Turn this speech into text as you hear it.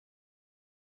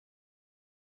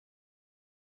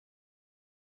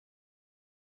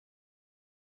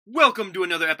Welcome to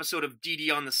another episode of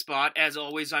DD on the Spot. As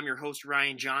always, I'm your host,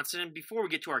 Ryan Johnson. And before we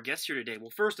get to our guest here today, well,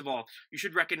 first of all, you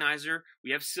should recognize her.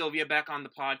 We have Sylvia back on the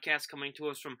podcast coming to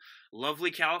us from lovely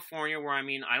California, where, I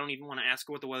don't even want to ask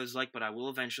her what the weather's like, but I will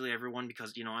eventually, everyone,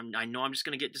 because, I know I'm just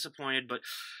going to get disappointed. But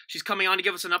she's coming on to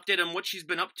give us an update on what she's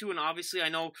been up to. And obviously, I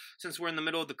know since we're in the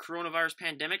middle of the coronavirus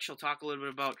pandemic, she'll talk a little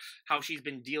bit about how she's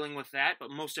been dealing with that.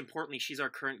 But most importantly, she's our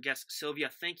current guest. Sylvia,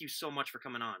 thank you so much for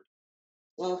coming on.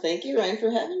 Well, thank you, Ryan, for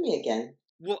having me again.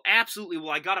 Well, absolutely. Well,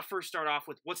 I got to first start off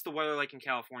with what's the weather like in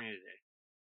California today?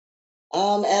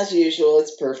 As usual,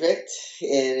 it's perfect.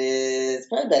 It is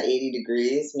probably about 80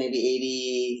 degrees, maybe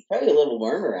 80, probably a little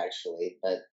warmer actually,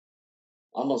 but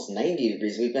almost 90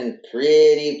 degrees. We've been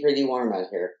pretty warm out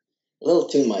here. A little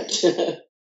too much.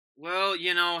 Well,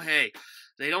 hey,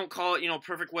 they don't call it,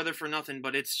 perfect weather for nothing,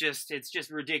 but it's just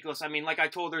ridiculous. I mean, like I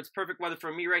told her, it's perfect weather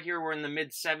for me right here. We're in the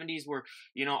mid 70s where,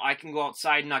 I can go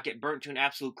outside and not get burnt to an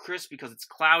absolute crisp because it's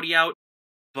cloudy out.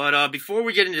 But before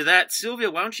we get into that, Sylvia,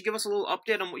 why don't you give us a little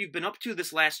update on what you've been up to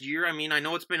this last year? I mean, I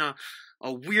know it's been a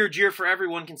weird year for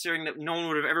everyone, considering that no one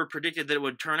would have ever predicted that it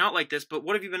would turn out like this. But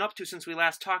what have you been up to since we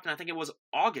last talked? And I think it was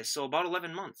August, so about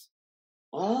 11 months.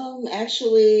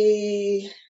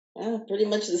 Actually, pretty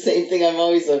much the same thing I'm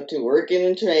always up to, working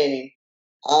and training.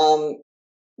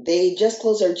 They just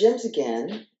closed our gyms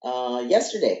again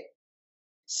yesterday.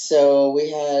 So we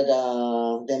had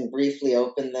them briefly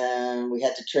open them. We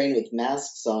had to train with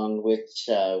masks on, which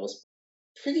was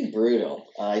pretty brutal.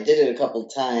 I did it a couple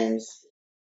times.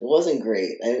 It wasn't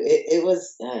great. It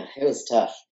was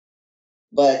tough.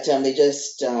 But they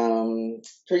just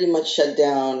pretty much shut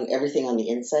down everything on the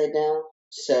inside now,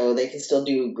 so they can still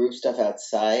do group stuff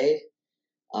outside.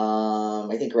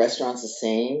 I think restaurants the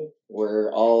same.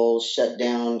 We're all shut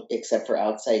down except for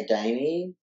outside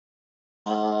dining.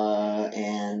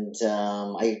 And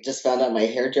I just found out my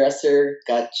hairdresser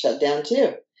got shut down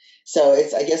too. So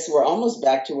I guess we're almost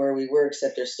back to where we were,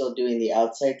 except they're still doing the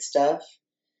outside stuff.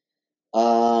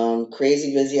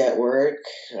 Crazy busy at work.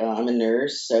 I'm a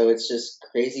nurse, so it's just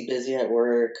crazy busy at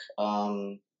work.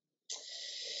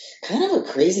 Kind of a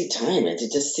crazy time. It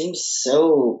just seems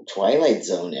so Twilight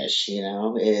Zone-ish,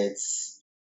 It's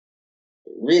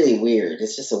really weird.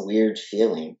 It's just a weird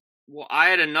feeling. Well, I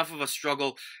had enough of a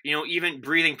struggle, even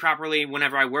breathing properly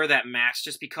whenever I wear that mask,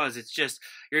 just because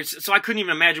so I couldn't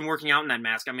even imagine working out in that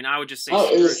mask. I mean, I would just say,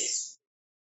 it was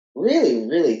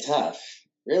really tough,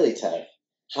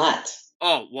 hot.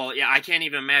 Oh, well, yeah, I can't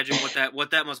even imagine what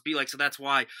that must be like. So that's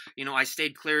why, I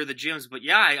stayed clear of the gyms. But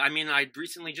yeah, I mean, I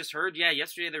recently just heard,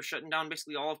 yesterday they're shutting down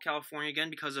basically all of California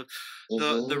again because of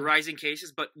the rising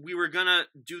cases. But we were going to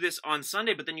do this on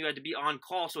Sunday, but then you had to be on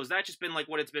call. So has that just been like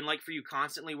what it's been like for you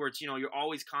constantly, where it's, you're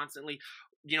always constantly,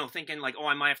 thinking like, oh,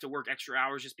 I might have to work extra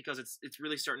hours just because it's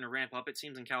really starting to ramp up, it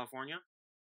seems, in California?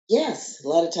 Yes, a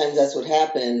lot of times that's what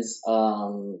happens.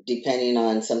 Depending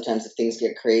on, sometimes if things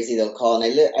get crazy, they'll call.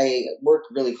 And I work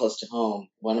really close to home.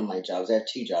 One of my jobs, I have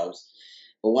two jobs,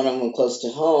 but one of them close to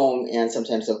home. And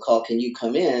sometimes they'll call, "Can you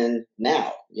come in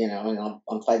now?" And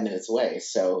I'm 5 minutes away,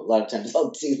 so a lot of times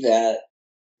I'll do that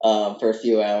for a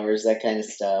few hours, that kind of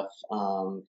stuff.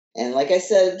 And like I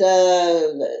said,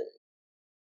 the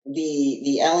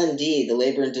L&D, the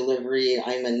labor and delivery.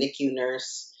 I'm a NICU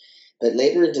nurse. But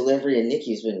labor and delivery and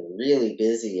NICU's been really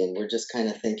busy, and we're just kind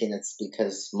of thinking it's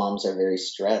because moms are very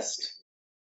stressed.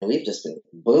 And we've just been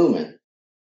booming.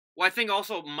 Well, I think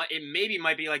also it maybe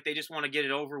might be like they just want to get it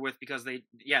over with because they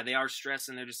are stressed,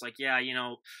 and they're just like, as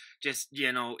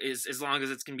long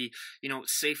as it can be,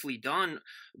 safely done.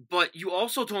 But you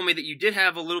also told me that you did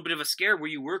have a little bit of a scare where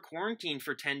you were quarantined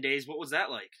for 10 days. What was that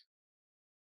like?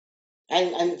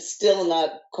 I'm still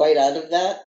not quite out of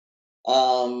that.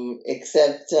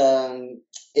 Except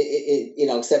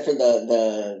except for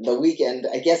the weekend.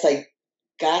 I guess I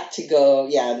got to go.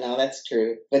 Yeah, no, that's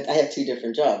true. But I have two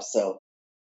different jobs, so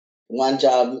one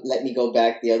job let me go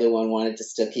back. The other one wanted to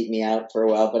still keep me out for a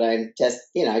while. But I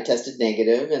tested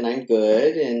negative, and I'm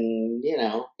good. And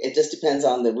it just depends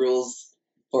on the rules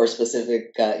for a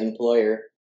specific employer.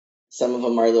 Some of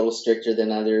them are a little stricter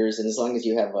than others, and as long as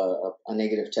you have a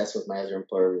negative test with my other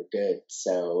employer, we're good.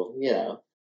 So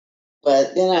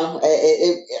But I don't know.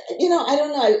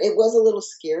 It was a little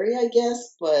scary, I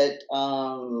guess. But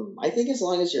I think as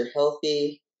long as you're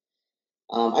healthy,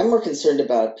 I'm more concerned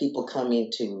about people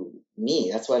coming to me.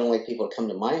 That's why I don't like people to come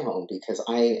to my home, because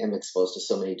I am exposed to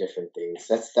so many different things.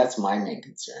 That's my main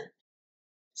concern.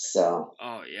 So.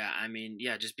 Oh yeah, I mean,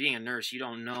 just being a nurse, you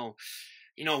don't know.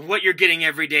 what you're getting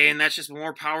every day, and that's just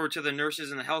more power to the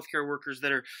nurses and the healthcare workers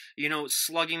that are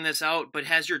slugging this out. But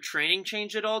has your training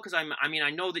changed at all? Because I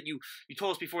know that you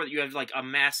told us before that you have like a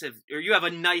massive, or you have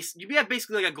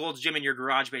basically like a Gold's Gym in your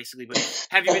garage basically. But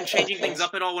have you been changing things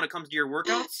up at all when it comes to your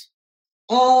workouts?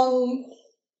 Um,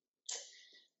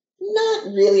 Not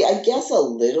really. I guess a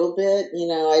little bit.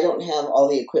 I don't have all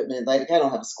the equipment. Like I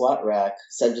don't have a squat rack,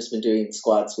 so I've just been doing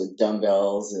squats with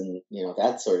dumbbells and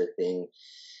that sort of thing.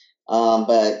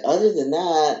 But other than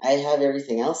that, I have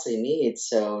everything else I need.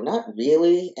 So not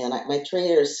really. And my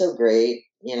trainer is so great.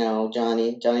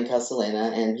 Johnny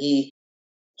Castellana, and he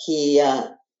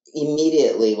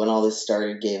immediately when all this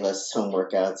started gave us home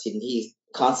workouts. He's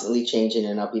constantly changing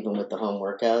it up, even with the home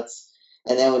workouts.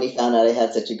 And then when he found out I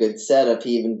had such a good setup,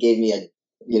 he even gave me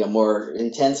a more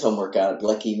intense home workout.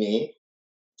 Lucky me.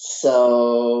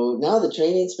 So no, the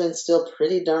training's been still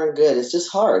pretty darn good. It's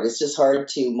just hard. It's just hard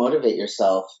to motivate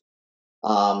yourself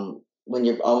when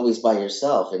you're always by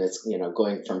yourself, and it's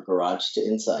going from garage to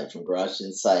inside, from garage to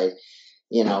inside.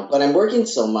 But I'm working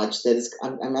so much that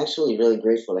I'm actually really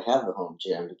grateful to have the home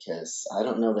gym, because I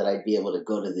don't know that I'd be able to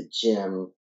go to the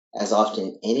gym as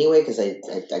often anyway, because I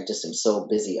just am so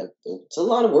busy. It's a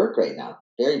lot of work right now.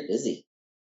 Very busy.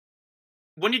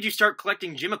 When did you start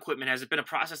collecting gym equipment? Has it been a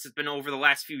process that's been over the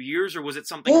last few years, or was it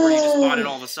something where you just bought it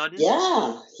all of a sudden? Yeah.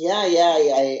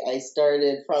 I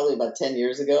started probably about 10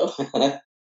 years ago.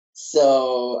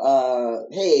 So,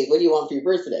 hey, what do you want for your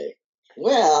birthday?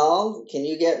 Well, can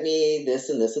you get me this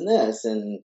and this and this?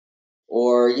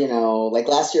 Or, like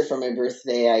last year for my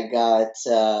birthday, I got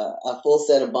a full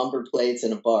set of bumper plates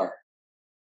and a bar,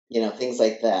 things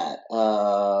like that.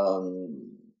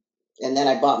 And then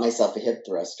I bought myself a hip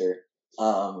thruster,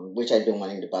 which I'd been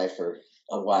wanting to buy for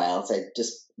a while. So I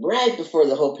just, right before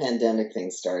the whole pandemic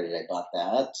thing started, I bought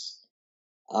that.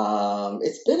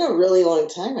 It's been a really long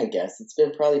time, I guess. It's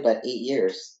been probably about 8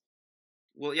 years.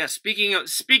 Well, yeah. Speaking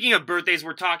of birthdays,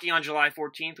 we're talking on July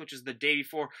 14th, which is the day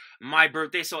before my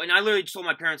birthday. So, and I literally just told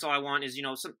my parents all I want is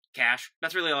some cash.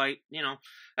 That's really all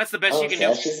that's the best you can do.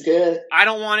 Cash is good. I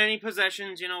don't want any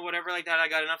possessions, whatever like that. I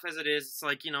got enough as it is. It's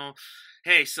like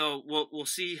hey, so we'll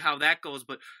see how that goes.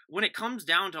 But when it comes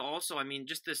down to also,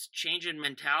 just this change in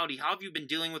mentality, how have you been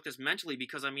dealing with this mentally?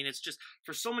 Because it's just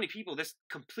for so many people, this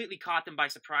completely caught them by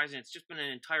surprise, and it's just been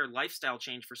an entire lifestyle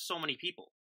change for so many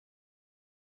people.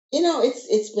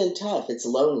 It's been tough. It's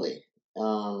lonely.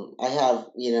 I have,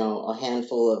 a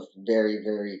handful of very,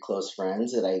 very close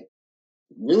friends that I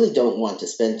really don't want to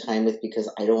spend time with,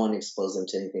 because I don't want to expose them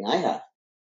to anything I have.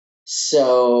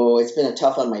 So it's been a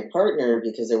tough on my partner,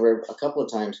 because there were a couple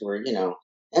of times where,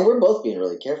 and we're both being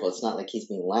really careful. It's not like he's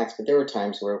being lax, but there were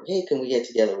times where, hey, can we get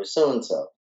together with so and so?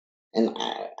 And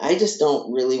I just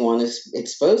don't really want to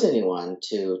expose anyone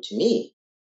to me.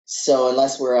 So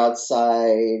unless we're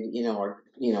outside, or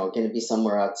going to be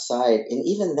somewhere outside, and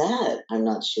even that I'm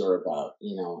not sure about,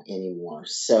 anymore.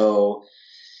 So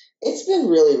it's been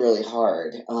really, really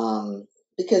hard,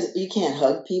 because you can't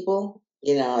hug people.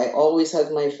 I always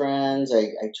hug my friends. I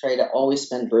try to always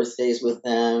spend birthdays with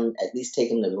them, at least take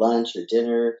them to lunch or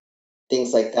dinner,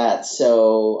 things like that.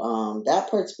 So that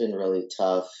part's been really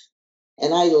tough.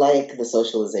 And I like the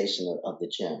socialization of the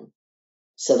gym.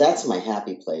 So that's my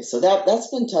happy place. So that's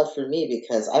been tough for me,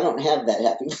 because I don't have that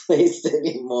happy place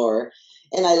anymore.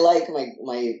 And I like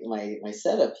my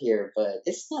setup here, but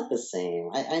it's not the same.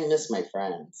 I miss my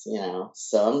friends,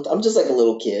 So I'm just like a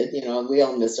little kid, we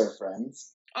all miss our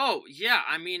friends. Oh, yeah.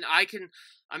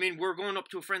 We're going up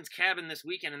to a friend's cabin this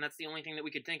weekend, and that's the only thing that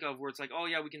we could think of where it's like, oh,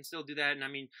 yeah, we can still do that.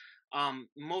 And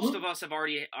most of us have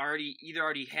already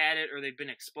either had it, or they've been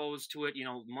exposed to it,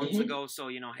 months ago. So,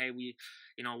 hey, we,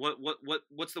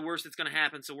 what's the worst that's going to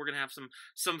happen? So we're going to have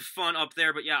some fun up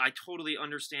there. But yeah, I totally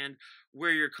understand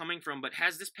where you're coming from. But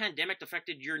has this pandemic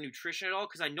affected your nutrition at all?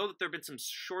 Because I know that there have been some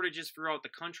shortages throughout the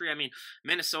country.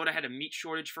 Minnesota had a meat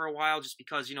shortage for a while, just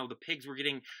because, the pigs were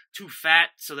getting too fat,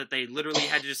 so that they literally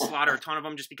had to just slaughter a ton of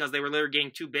them, just because they were literally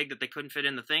getting too big that they couldn't fit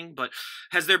in the thing. But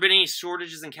has there been any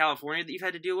shortages in California that you've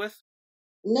had to deal with?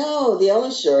 No, the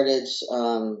only shortage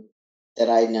that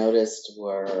I noticed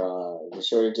were the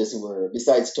shortages were,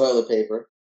 besides toilet paper,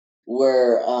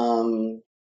 were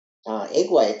egg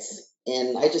whites.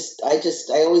 And I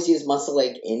always use muscle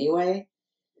egg anyway.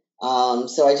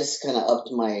 So I just kind of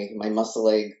upped my muscle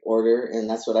egg order, and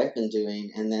that's what I've been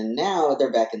doing. And then now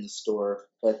they're back in the store,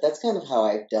 but that's kind of how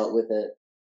I've dealt with it.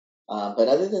 But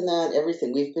other than that,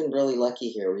 everything, we've been really lucky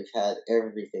here. We've had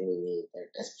everything we need.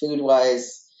 As food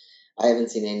wise, I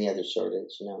haven't seen any other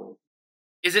shortage,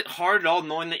 Is it hard at all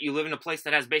knowing that you live in a place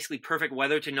that has basically perfect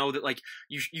weather to know that like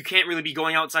you can't really be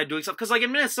going outside doing stuff? Because like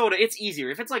in Minnesota, it's easier.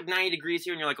 If it's like 90 degrees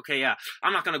here and you're like, okay, yeah,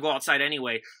 I'm not gonna go outside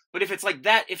anyway. But if it's like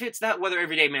that, if it's that weather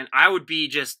every day, man, I would be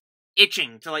just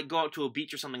itching to like go out to a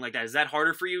beach or something like that. Is that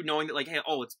harder for you knowing that like, hey,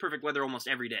 oh, it's perfect weather almost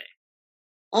every day?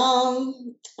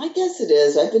 I guess it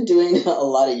is. I've been doing a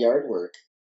lot of yard work.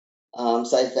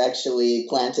 So I've actually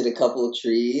planted a couple of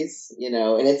trees,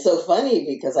 and it's so funny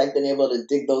because I've been able to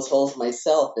dig those holes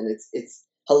myself, and it's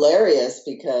hilarious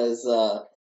because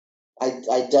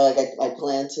I dug, I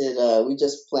planted, we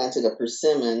just planted a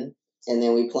persimmon, and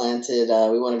then we planted,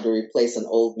 we wanted to replace an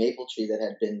old maple tree that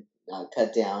had been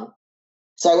cut down.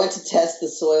 So I went to test the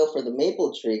soil for the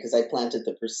maple tree because I planted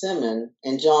the persimmon,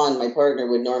 and John, my partner,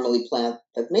 would normally plant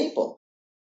the maple.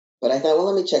 But I thought,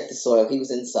 well, let me check the soil. He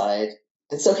was inside.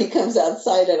 And so he comes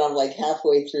outside, and I'm like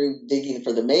halfway through digging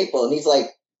for the maple. And he's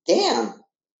like, damn,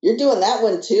 you're doing that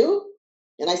one too?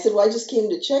 And I said, well, I just came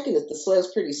to check, and the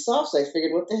soil's pretty soft. So I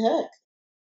figured, what the heck?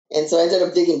 And so I ended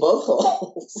up digging both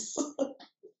holes.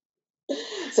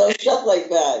 So stuff like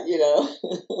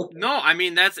that. No, I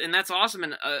mean that's awesome,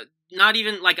 and not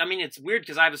even like I mean it's weird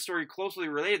because I have a story closely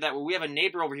related to that where we have a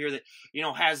neighbor over here that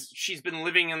she's been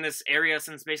living in this area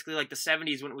since basically like the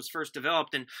 70s when it was first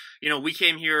developed, and we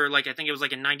came here like I think it was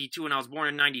like in 92 and I was born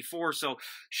in 94, so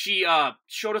she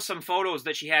showed us some photos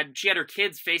that she had her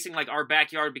kids facing like our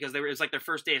backyard because it was like their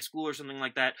first day of school or something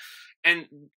like that, and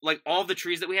like all the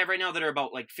trees that we have right now that are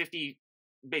about like 50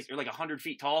 basically like 100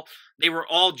 feet tall, they were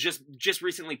all just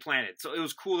recently planted, so it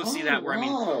was cool to see Oh, that where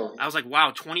wow. I was like,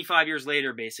 wow, 25 years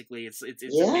later basically it's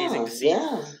amazing Yeah,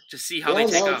 yeah. to see how they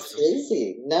Yeah, take no, off. it's So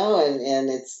crazy. No,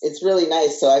 and it's really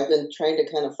nice. So I've been trying to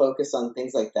kind of focus on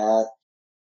things like that.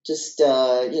 Just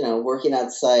working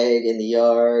outside in the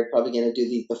yard, probably gonna do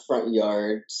the front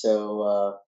yard.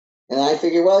 So and I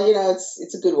figure, well,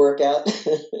 it's a good workout.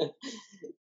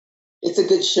 It's a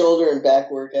good shoulder and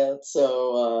back workout.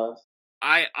 So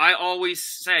I always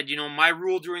said, my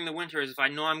rule during the winter is if I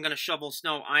know I'm going to shovel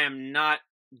snow, I am not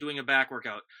doing a back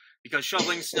workout because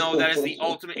shoveling snow, that is the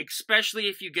ultimate, especially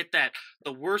if you get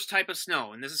the worst type of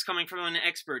snow. And this is coming from an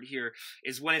expert here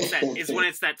is when it's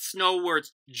that snow where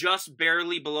it's just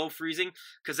barely below freezing.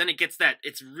 Cause then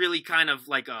it's really kind of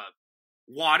like a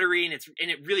watery and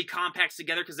it really compacts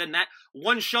together because then that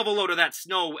one shovel load of that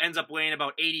snow ends up weighing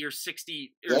about 80 or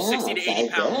 60 or yeah, 60 to 80 I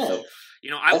pounds. So bet.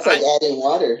 I, That's like I adding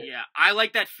water. yeah, I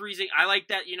like that freezing. I like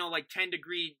that, like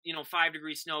 10-degree,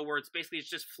 5-degree snow where it's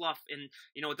just fluff and,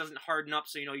 it doesn't harden up.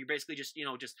 So, you're basically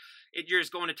you're just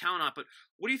going to town on it. But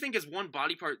what do you think is one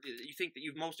body part that you think that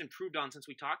you've most improved on since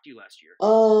we talked to you last year?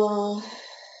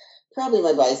 Probably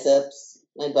my biceps.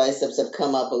 My biceps have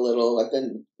come up a little. I've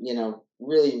been,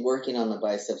 really working on the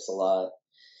biceps a lot.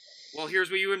 Well,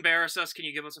 here's where you embarrass us. Can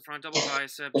you give us a front double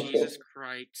bicep? Jesus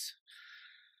Christ.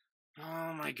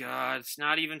 Oh my God, it's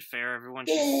not even fair, everyone.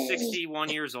 She's 61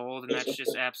 years old, and that's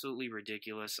just absolutely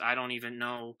ridiculous. I don't even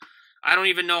know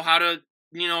how to,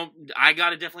 I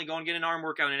gotta definitely go and get an arm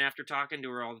workout in after talking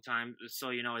to her all the time. So,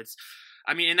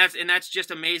 I mean, and that's just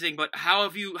amazing. But how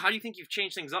do you think you've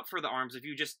changed things up for the arms? Have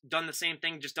you just done the same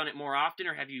thing, just done it more often,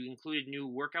 or have you included new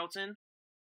workouts in?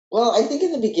 Well, I think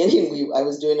in the beginning I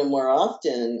was doing it more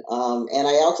often, and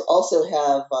I also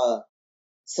have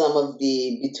some of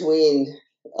the between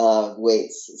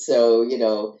weights. So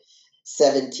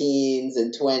 17s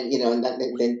and 20, and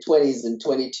then 20s and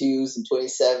 22s and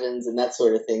 27s and that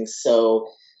sort of thing. So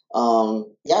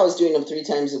yeah, I was doing them 3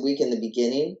 times a week in the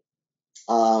beginning.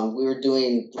 We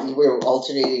were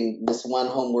alternating this one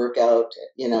home workout,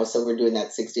 so we're doing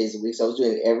that 6 days a week. So I was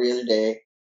doing it every other day.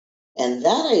 And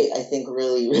that I think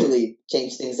really, really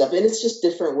changed things up. And it's just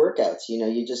different workouts.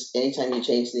 You just, anytime you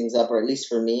change things up, or at least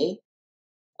for me,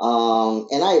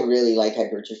 and I really like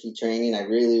hypertrophy training. I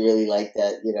really, really like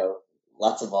that,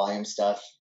 lots of volume stuff.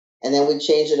 And then we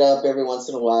change it up every once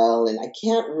in a while. And I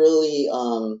can't really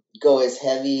go as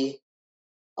heavy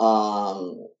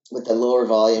with the lower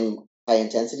volume, high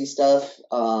intensity stuff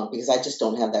because I just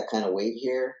don't have that kind of weight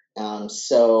here.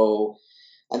 So,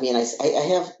 I mean, I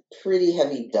have pretty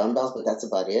heavy dumbbells, but that's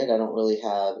about it. I don't really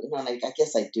have, and I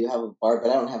guess I do have a bar, but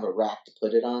I don't have a rack to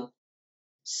put it on.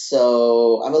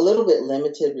 So I'm a little bit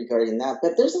limited regarding that,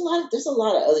 but there's a lot of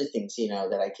other things,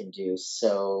 that I can do.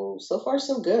 So far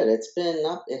so good. It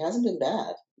hasn't been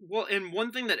bad. Well, and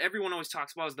one thing that everyone always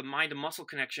talks about is the mind to muscle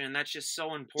connection, and that's just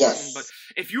so important. But Yes.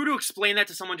 if you were to explain that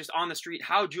to someone just on the street,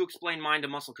 how would you explain mind to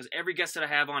muscle? Because every guest that I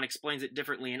have on explains it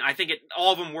differently, and I think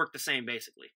all of them work the same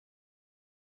basically.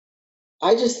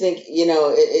 I just think,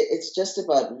 it's just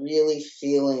about really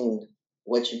feeling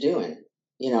what you're doing,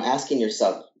 asking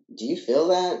yourself, do you feel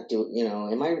that?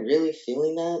 Am I really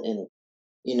feeling that?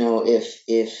 if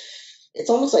it's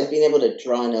almost like being able to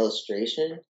draw an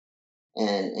illustration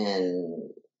and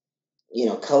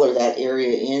color that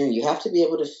area in. You have to be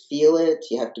able to feel it.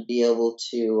 You have to be able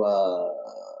to.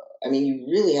 I mean, you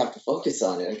really have to focus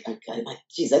on it.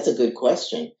 Geez, that's a good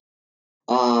question.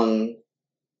 Um,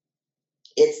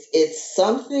 it's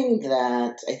something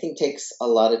that I think takes a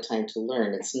lot of time to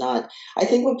learn. It's not. I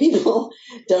think what people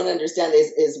don't understand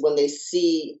is when they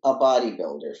see a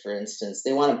bodybuilder, for instance,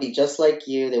 they want to be just like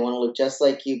you. They want to look just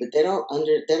like you, but they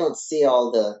don't see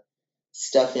all the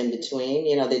stuff in between.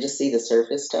 They just see the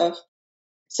surface stuff.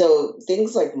 So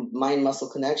things like mind muscle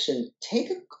connection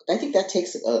I think that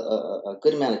takes a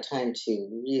good amount of time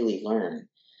to really learn.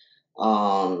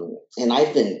 And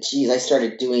I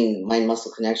started doing mind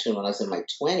muscle connection when I was in my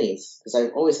 20s because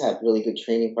I've always had really good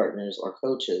training partners or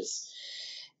coaches.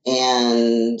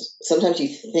 And sometimes you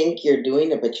think you're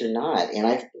doing it, but you're not. And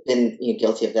I've been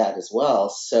guilty of that as well.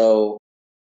 So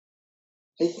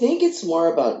I think it's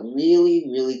more about really,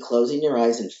 really closing your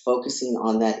eyes and focusing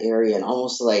on that area, and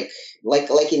almost like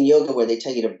in yoga where they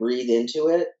tell you to breathe into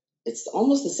it. It's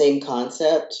almost the same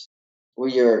concept where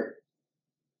you're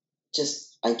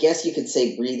just, I guess you could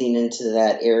say, breathing into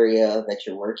that area that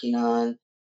you're working on,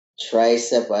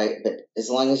 tricep, but as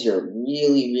long as you're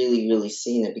really, really, really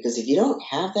seeing it, because if you don't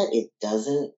have that,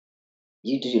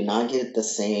 you do not get the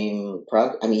same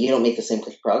I mean, you don't make the same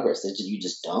progress. You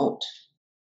just don't.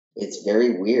 It's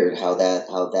very weird how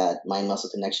that mind muscle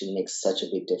connection makes such a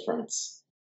big difference.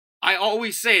 I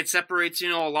always say it separates, a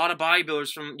lot of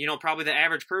bodybuilders from, probably the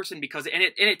average person because, and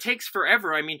it takes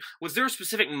forever. I mean, was there a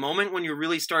specific moment when you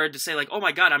really started to say like, oh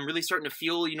my God, I'm really starting to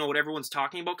feel, what everyone's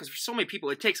talking about? Because for so many people,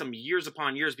 it takes them years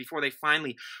upon years before they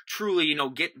finally truly,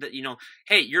 get that,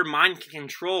 hey, your mind can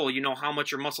control, how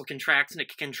much your muscle contracts, and it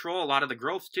can control a lot of the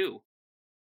growth too.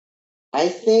 I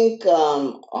think,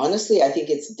 honestly, I think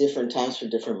it's different times for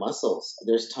different muscles.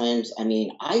 There's times, I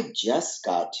mean, I just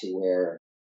got to where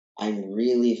I've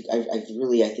really, I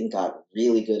think, got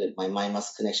really good at my mind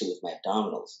muscle connection with my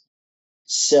abdominals.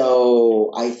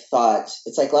 So I thought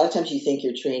it's like a lot of times you think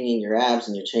you're training your abs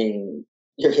and you're training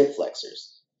your hip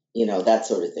flexors, that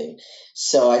sort of thing.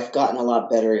 So I've gotten a lot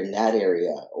better in that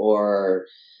area. Or,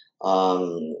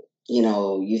 um,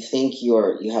 you think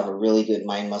you have a really good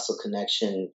mind muscle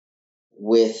connection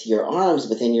with your arms,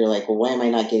 but then you're like, well, why am I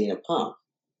not getting a pump?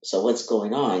 So what's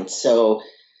going on? So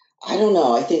I don't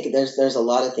know. I think there's a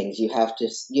lot of things you have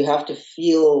to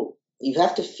feel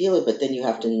it, but then you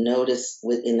have to notice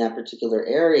within that particular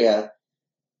area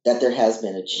that there has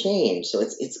been a change. So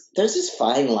it's there's this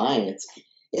fine line.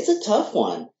 It's a tough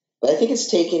one, but I think it's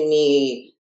taken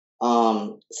me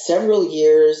several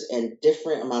years and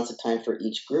different amounts of time for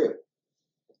each group.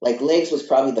 Like legs was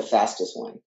probably the fastest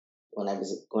one. When I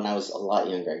was a lot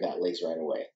younger, I got legs right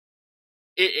away.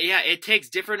 It takes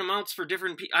different amounts for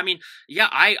different people. I mean, yeah,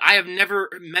 I have never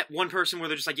met one person where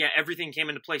they're just like, yeah, everything came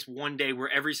into place one day where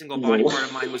every single body No. part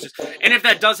of mine was just. And if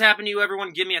that does happen to you,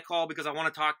 everyone, give me a call because I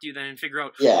want to talk to you then and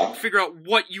Yeah. figure out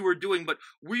what you were doing. But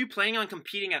were you planning on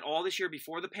competing at all this year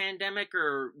before the pandemic,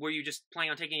 or were you just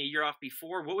planning on taking a year off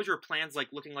before? What was your plans like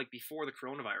looking like before the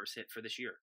coronavirus hit for this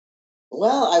year?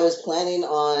 Well, I was planning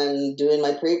on doing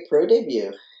my pro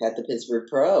debut at the Pittsburgh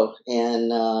Pro,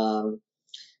 and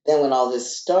then when all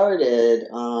this started,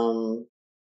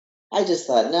 I just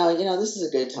thought, no, this is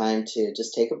a good time to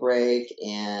just take a break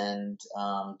and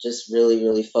just really,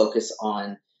 really focus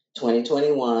on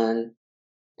 2021.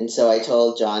 And so I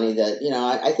told Johnny that,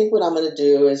 I think what I'm going to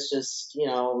do is just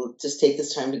take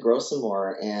this time to grow some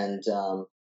more. And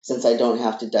since I don't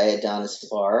have to diet down as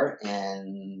far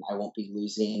and I won't be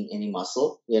losing any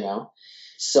muscle,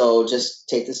 so just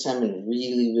take this time and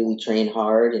really, really train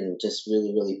hard and just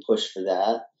really, really push for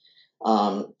that.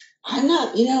 I'm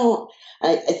not,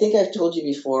 I think I've told you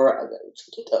before,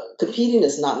 competing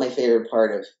is not my favorite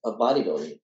part of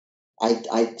bodybuilding.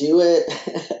 I do it.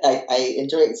 I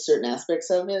enjoy certain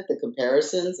aspects of it, the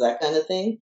comparisons, that kind of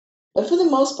thing. But for the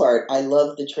most part, I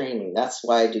love the training. That's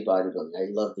why I do bodybuilding. I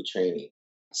love the training.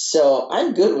 So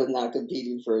I'm good with not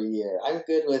competing for a year. I'm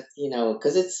good with,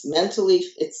 because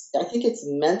I think it's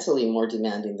mentally more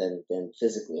demanding than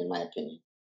physically, in my opinion.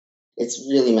 It's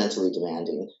really mentally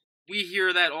demanding. We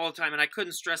hear that all the time, and I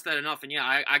couldn't stress that enough. And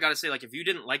yeah, I gotta say, like, if you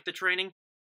didn't like the training,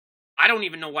 I don't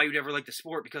even know why you'd ever like the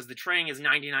sport because the training is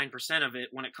 99% of it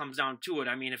when it comes down to it.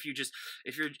 I mean, if you just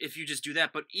do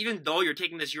that, but even though you're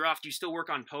taking this year off, do you still work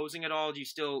on posing at all? Do you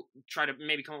still try to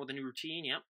maybe come up with a new routine?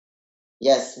 Yep.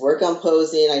 Yes, work on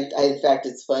posing. In fact,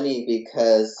 it's funny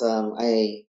because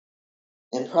I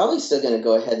am probably still going to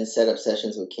go ahead and set up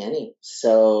sessions with Kenny.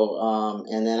 So,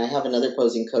 and then I have another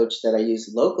posing coach that I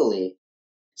use locally.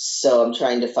 So I'm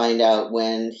trying to find out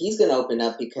when he's going to open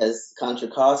up because Contra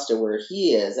Costa, where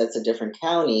he is, that's a different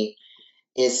county,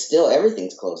 is still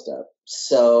everything's closed up.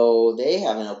 So they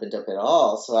haven't opened up at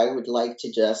all. So I would like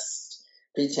to just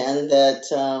pretend that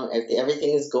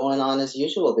everything is going on as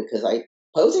usual because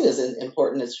posing is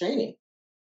important as training.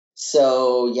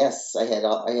 So yes, I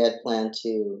had planned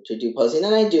to do posing,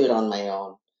 and I do it on my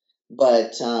own.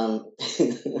 But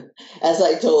as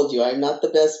I told you, I'm not the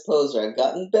best poser. I've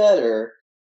gotten better,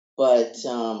 but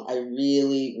I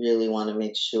really, really want to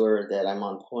make sure that I'm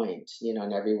on point, in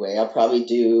every way. I'll probably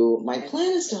my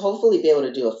plan is to hopefully be able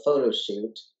to do a photo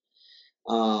shoot,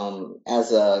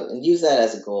 and use that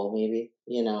as a goal, maybe,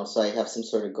 so I have some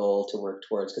sort of goal to work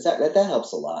towards because that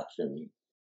helps a lot for me.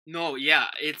 No, yeah,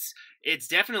 it's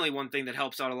definitely one thing that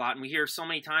helps out a lot, and we hear so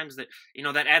many times that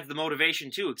that adds the motivation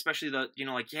too, especially the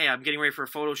like, yeah, I'm getting ready for a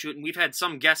photo shoot, and we've had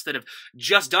some guests that have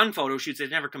just done photo shoots, they've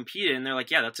never competed, and they're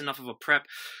like, yeah, that's enough of a prep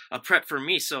for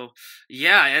me. So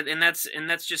yeah, and that's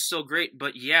just so great.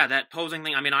 But yeah, that posing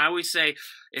thing. I mean, I always say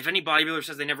if any bodybuilder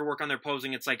says they never work on their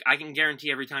posing, it's like I can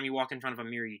guarantee every time you walk in front of a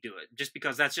mirror, you do it, just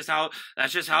because that's just how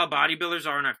bodybuilders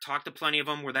are, and I've talked to plenty of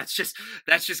them where that's just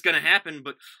gonna happen.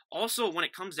 But also when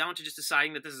it comes down to just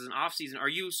deciding that this is an off season, are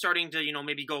you starting to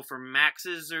maybe go for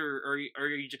maxes, or are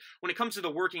you just, when it comes to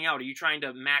the working out, are you trying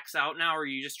to max out now, or are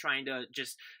you just trying to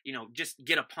just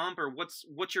get a pump, or what's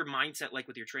your mindset like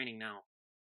with your training now?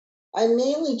 I'm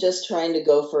mainly just trying to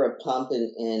go for a pump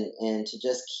and to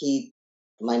just keep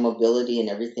my mobility and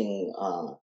everything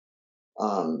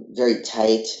very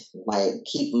tight.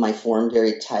 Keep my form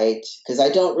very tight because I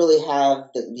don't really have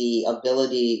the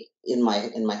ability in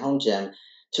my home gym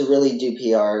to really do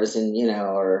PRs and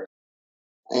or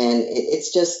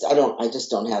it's just I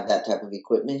just don't have that type of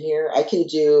equipment here. I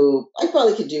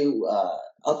probably could do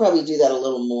I'll probably do that a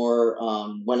little more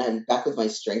when I'm back with my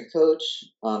strength coach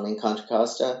in Contra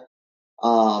Costa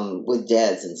with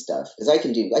deads and stuff because I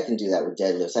can do that with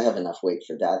deadlifts. I have enough weight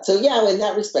for that. So yeah, in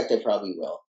that respect, I probably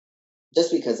will just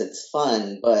because it's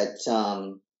fun. But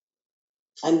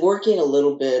I'm working a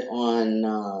little bit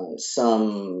on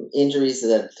some injuries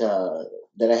that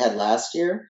I had last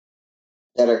year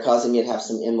that are causing me to have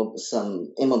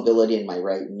some immobility in my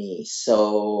right knee.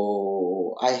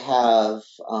 So I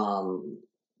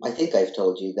think I've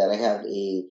told you that I have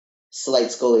a slight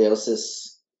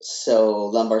scoliosis, so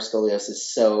lumbar scoliosis.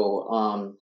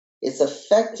 So it's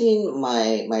affecting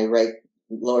my right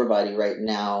lower body right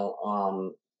now.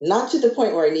 Not to the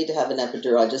point where I need to have an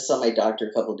epidural. I just saw my doctor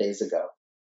a couple days ago.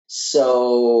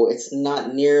 So it's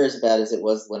not near as bad as it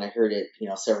was when I heard it,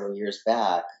 several years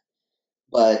back.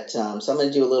 But so I'm going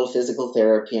to do a little physical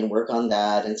therapy and work on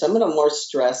that. And so I'm going to more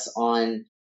stress on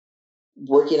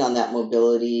working on that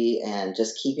mobility and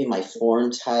just keeping my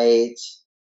form tight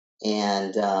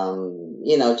and,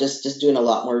 just doing a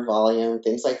lot more volume,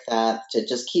 things like that to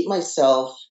just keep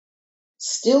myself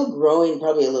still growing,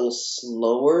 probably a little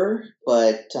slower,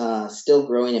 but still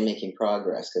growing and making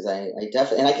progress because I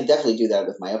definitely, and I can definitely do that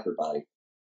with my upper body.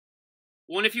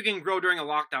 Well, and if you can grow during a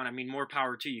lockdown, I mean, more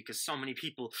power to you, because so many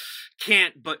people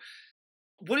can't. But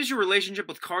what has your relationship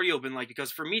with cardio been like?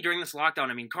 Because for me, during this lockdown,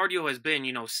 I mean, cardio has been,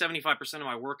 75% of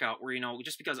my workout, where,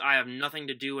 just because I have nothing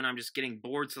to do and I'm just getting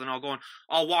bored, so then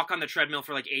I'll walk on the treadmill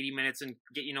for like 80 minutes and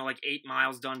get, like 8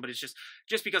 miles done. But it's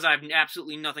just because I have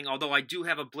absolutely nothing, although I do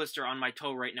have a blister on my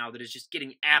toe right now that is just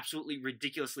getting absolutely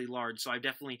ridiculously large. So I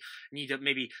definitely need to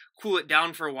maybe cool it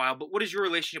down for a while. But what has your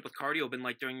relationship with cardio been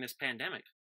like during this pandemic?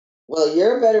 Well,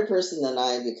 you're a better person than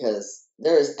I because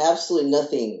there is absolutely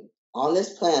nothing on this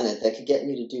planet that could get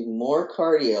me to do more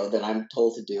cardio than I'm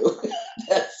told to do.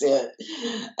 That's it.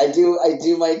 I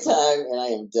do my time and I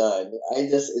am done.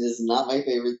 It is not my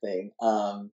favorite thing.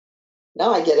 Now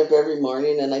I get up every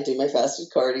morning and I do my fasted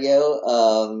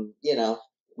cardio.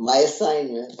 My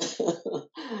assignment,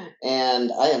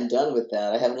 and I am done with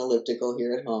that. I have an elliptical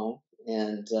here at home,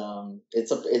 and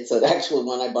it's an actual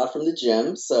one I bought from the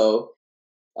gym. So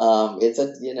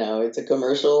it's a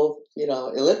commercial,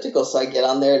 elliptical. So I get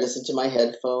on there, listen to my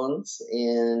headphones,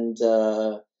 and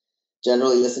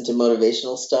generally listen to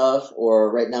motivational stuff. Or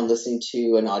right now I'm listening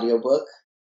to an audiobook.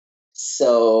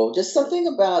 So just something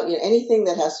about anything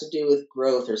that has to do with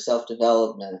growth or self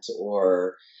development,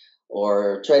 or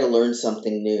try to learn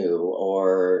something new,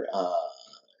 or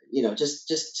just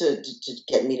to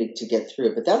get me to get through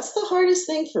it. But that's the hardest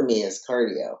thing for me is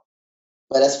cardio.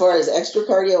 But as far as extra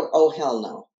cardio, oh hell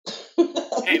no.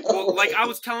 Hey, well, like I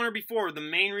was telling her before, the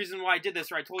main reason why I did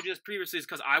this, or I told you this previously, is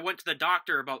because I went to the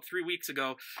doctor about 3 weeks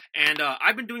ago, and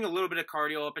I've been doing a little bit of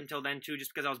cardio up until then too,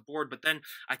 just because I was bored. But then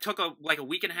I took a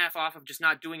week and a half off of just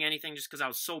not doing anything, just because I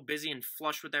was so busy and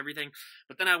flushed with everything.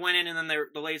 But then I went in, and then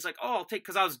the lady's like, "Oh, I'll take,"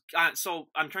 because I was so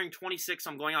I'm turning 26,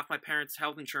 so I'm going off my parents'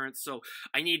 health insurance, so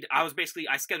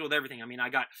I scheduled everything. I mean, I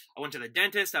went to the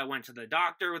dentist, I went to the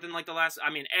doctor within like the last, I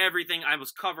mean, everything. I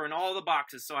was covering all the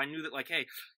boxes, so I knew that, like, hey,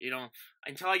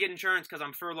 until I get insurance, because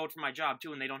I'm furloughed from my job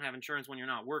too, and they don't have insurance when you're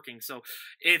not working. So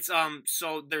it's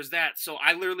so there's that. So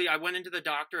I went into the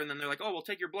doctor, and then they're like, "Oh, we'll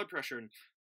take your blood pressure." And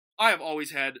I have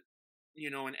always had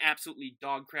an absolutely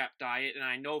dog crap diet, and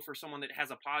I know for someone that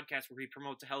has a podcast where he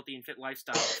promotes a healthy and fit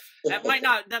lifestyle, that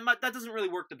doesn't really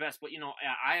work the best. But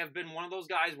I have been one of those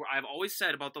guys where I've always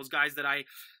said about those guys that I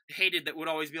hated, that would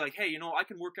always be like, "Hey, I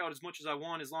can work out as much as I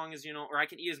want as long as or I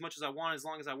can eat as much as I want as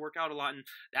long as I work out a lot." And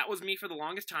that was me for the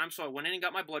longest time. So I went in and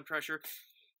got my blood pressure.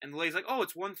 And the lady's like, "Oh,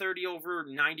 it's 130 over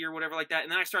 90 or whatever like that."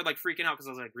 And then I started like freaking out, because I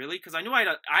was like, "Really?" Because I knew I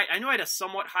had a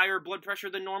somewhat higher blood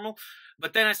pressure than normal.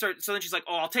 But then so then she's like,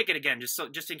 "Oh, I'll take it again,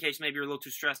 just in case maybe you're a little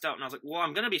too stressed out." And I was like, "Well,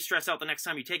 I'm gonna be stressed out the next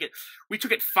time you take it." We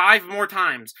took it 5 more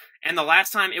times, and the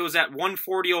last time it was at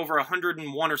 140 over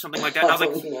 101 or something like that. And I was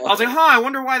like, no. I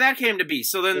wonder why that came to be.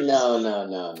 So then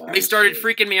No. they started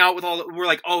freaking me out with we're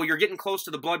like, "Oh, you're getting close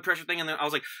to the blood pressure thing," and then I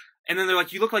was like. And then they're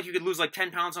like, "You look like you could lose like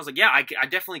 10 pounds. And I was like, "Yeah, I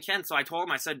definitely can." So I told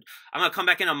them, I said, "I'm going to come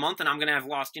back in a month, and I'm going to have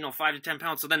lost, 5 to 10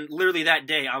 pounds. So then literally that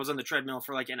day I was on the treadmill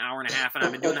for like an hour and a half, and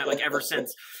I've been doing that like ever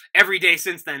since, every day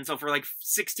since then. So for like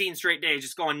 16 straight days,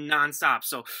 just going nonstop.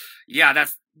 So yeah,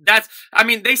 I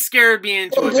mean, they scared me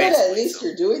into it. Good, at least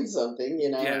you're doing something,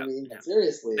 Yeah, I mean,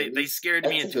 seriously. They scared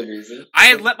me into it. Reason. I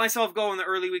had let myself go in the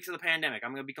early weeks of the pandemic.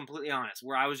 I'm going to be completely honest,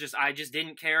 where I just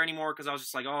didn't care anymore, because I was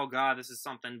just like, "Oh God, this is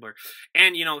something."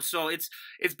 And so it's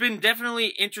been definitely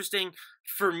interesting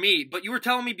for me. But you were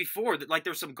telling me before that like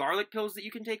there's some garlic pills that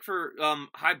you can take for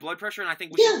high blood pressure, and I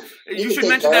think you should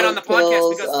mention that on the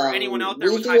podcast, because for anyone out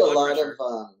there with high blood pressure.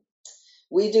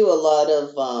 We do a lot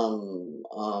of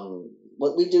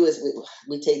what we do is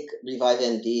we take Revive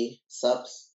MD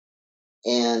subs,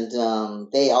 and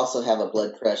they also have a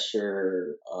blood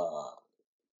pressure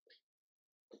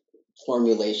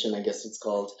formulation, I guess it's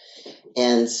called,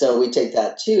 and so we take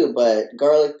that too. But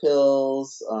garlic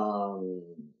pills,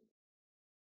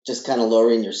 just kind of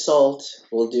lowering your salt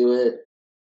will do it.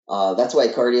 That's why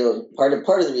cardio, part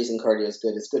of the reason cardio is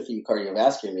good. It's good for you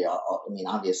cardiovascularly. I mean,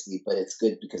 obviously, but it's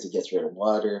good because it gets rid of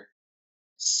water.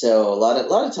 So a lot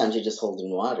of times you're just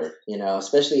holding water,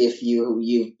 especially if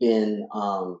you've been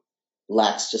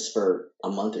lax just for a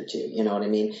month or two. You know what I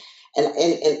mean?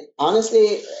 And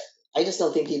honestly, I just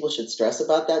don't think people should stress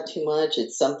about that too much.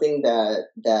 It's something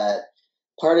that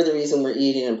part of the reason we're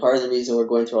eating and part of the reason we're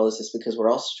going through all this is because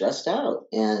we're all stressed out,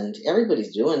 and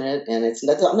everybody's doing it. And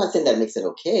I'm not saying that makes it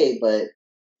okay, but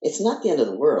it's not the end of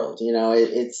the world.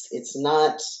 It's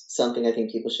not something I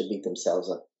think people should beat themselves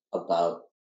up about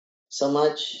so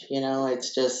much.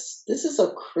 It's just, this is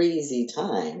a crazy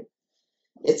time.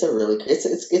 It's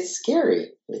it's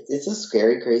scary. It's a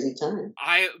scary, crazy time.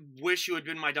 I wish you had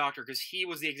been my doctor, because he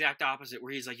was the exact opposite,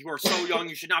 where he's like, "You are so young,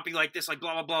 you should not be like this, like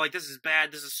blah blah blah, like this is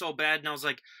bad, this is so bad." And I was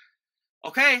like,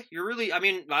 "Okay, you're really." I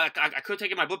mean, I could have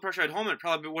taken my blood pressure at home, and it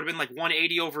probably would have been like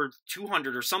 180 over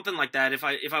 200 or something like that if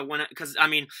I went, because I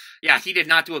mean, yeah, he did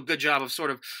not do a good job of sort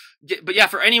of. But yeah,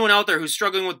 for anyone out there who's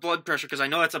struggling with blood pressure, because I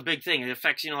know that's a big thing. It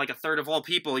affects like a third of all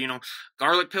people.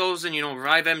 Garlic pills and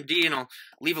Revive MD, and I'll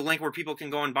leave a link where people can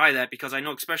go and buy that, because I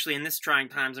know, especially in this trying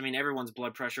times, I mean, everyone's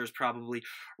blood pressure is probably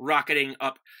rocketing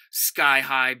up sky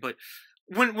high. But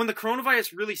when the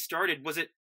coronavirus really started, was it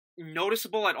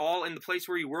noticeable at all in the place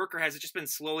where you work, or has it just been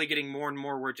slowly getting more and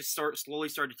more, where it just slowly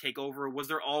started to take over? Was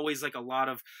there always like a lot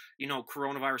of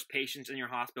coronavirus patients in your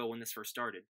hospital when this first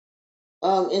started?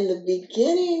 In the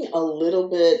beginning, a little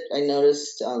bit. I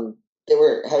noticed they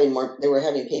were having more. They were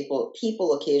having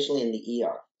people occasionally in the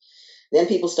ER. Then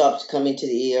people stopped coming to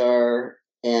the ER,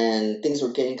 and things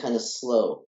were getting kind of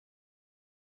slow.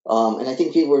 And I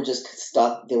think people were just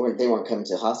stopped. They weren't coming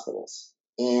to hospitals.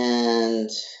 And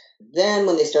then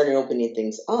when they started opening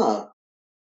things up,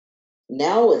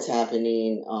 now what's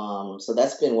happening? So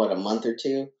that's been a month or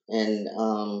two, and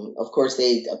of course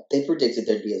they predicted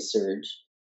there'd be a surge.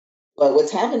 But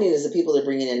what's happening is the people they're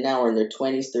bringing in now are in their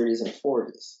 20s, 30s, and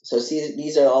 40s. So see,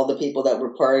 these are all the people that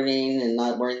were partying and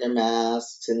not wearing their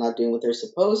masks and not doing what they're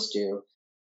supposed to.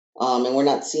 And we're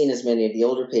not seeing as many of the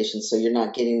older patients, so you're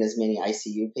not getting as many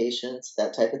ICU patients,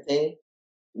 that type of thing.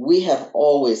 We have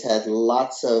always had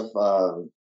lots of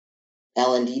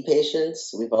L&D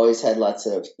patients. We've always had lots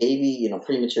of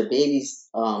premature babies.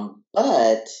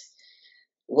 But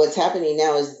what's happening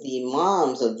now is the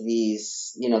moms of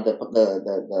these,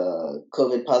 the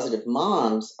COVID positive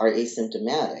moms are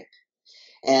asymptomatic.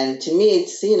 And to me,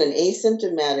 seeing an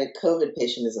asymptomatic COVID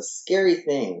patient is a scary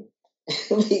thing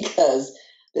because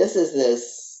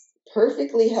this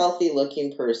perfectly healthy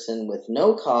looking person with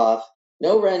no cough,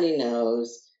 no runny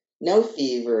nose, no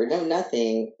fever, no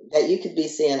nothing that you could be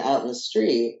seeing out in the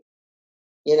street.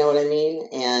 You know what I mean?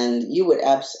 And you would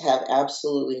have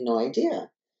absolutely no idea.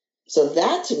 So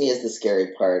that to me is the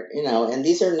scary part, and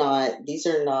these are not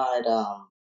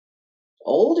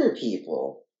older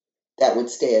people that would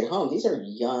stay at home. These are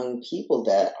young people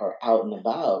that are out and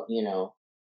about.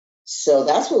 So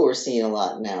that's what we're seeing a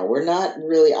lot now. We're not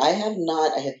really, I have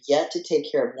yet to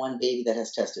take care of one baby that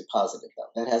has tested positive,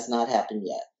 though. That has not happened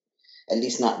yet, at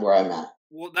least not where I'm at.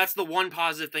 Well, that's the one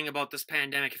positive thing about this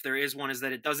pandemic, if there is one, is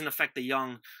that it doesn't affect the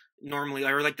young normally,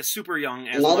 or like the super young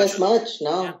as Not much. as much,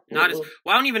 no. Yeah, not as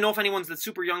well. I don't even know if anyone's that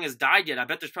super young has died yet. I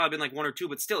bet there's probably been like one or two,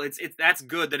 but still, it's that's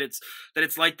good that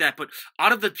it's like that. But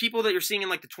out of the people that you're seeing in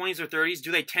like the 20s or 30s,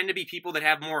 do they tend to be people that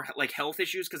have more like health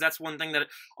issues? Because that's one thing that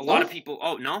a lot of people.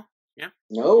 Oh no, yeah,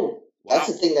 no. Wow.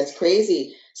 That's the thing that's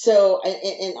crazy. So,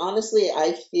 and honestly,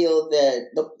 I feel that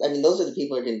those are the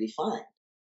people who are going to be fine.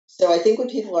 So I think what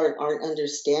people aren't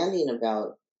understanding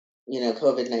about,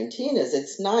 COVID-19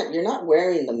 is you're not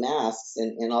wearing the masks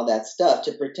and all that stuff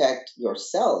to protect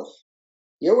yourself.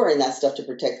 You're wearing that stuff to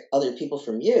protect other people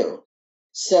from you.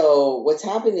 So what's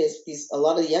happening is a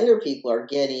lot of younger people are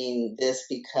getting this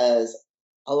because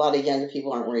a lot of younger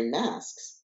people aren't wearing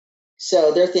masks.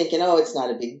 So they're thinking, oh, it's not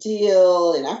a big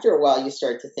deal. And after a while, you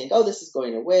start to think, oh, this is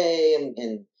going away. And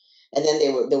then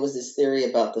there was this theory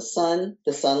about the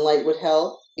sunlight would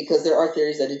help, because there are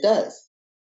theories that it does.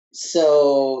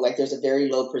 So, like, there's a very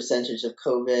low percentage of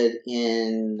COVID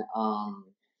in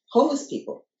homeless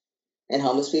people, and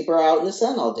homeless people are out in the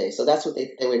sun all day. So that's what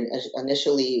they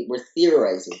initially were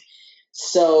theorizing.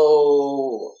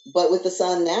 So, but with the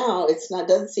sun now,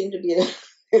 doesn't seem to be.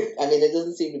 It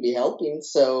doesn't seem to be helping.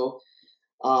 So,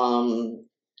 I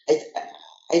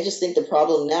just think the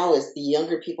problem now is the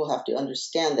younger people have to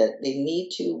understand that they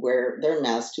need to wear their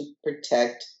masks to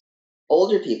protect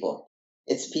older people.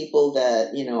 It's people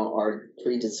that, are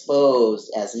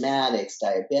predisposed, asthmatics,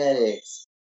 diabetics,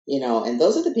 and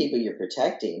those are the people you're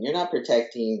protecting. You're not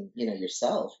protecting,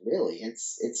 yourself, really.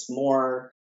 It's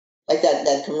more like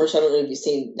that commercial. I don't know if you've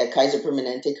seen that Kaiser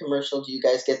Permanente commercial. Do you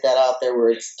guys get that out there where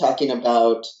it's talking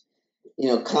about,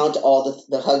 count all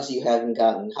the hugs you haven't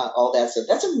gotten, all that stuff.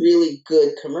 That's a really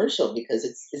good commercial because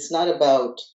it's not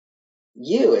about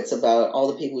you. It's about all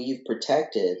the people you've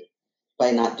protected by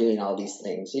not doing all these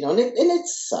things, and it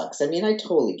sucks. I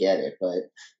totally get it, but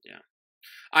yeah.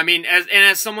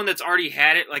 As someone that's already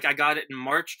had it, like I got it in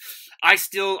March, I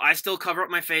still cover up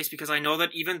my face because I know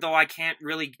that even though I can't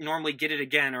really normally get it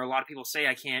again, or a lot of people say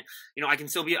I can't, I can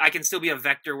still be a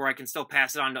vector where I can still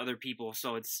pass it on to other people.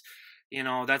 So it's,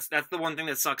 that's the one thing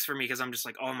that sucks for me, because I'm just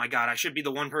like, oh my God, I should be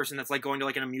the one person that's like going to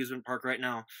like an amusement park right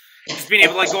now, just being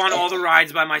able to like go on all the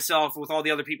rides by myself with all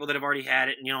the other people that have already had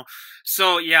it, and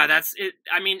so yeah, that's it.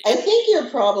 I think you're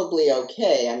probably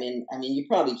okay. You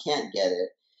probably can't get it,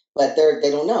 but they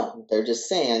don't know. They're just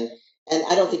saying, and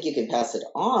I don't think you can pass it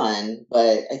on.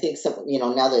 But I think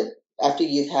now that after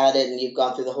you've had it and you've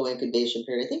gone through the whole incubation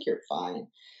period, I think you're fine.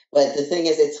 But the thing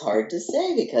is, it's hard to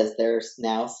say because they're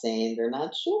now saying they're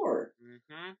not sure.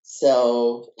 Mm-hmm.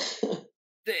 So.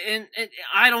 And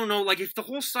I don't know, like, if the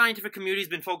whole scientific community's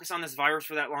been focused on this virus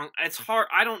for that long, it's hard.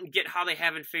 I don't get how they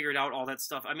haven't figured out all that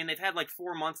stuff. They've had like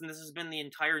 4 months, and this has been the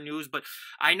entire news. But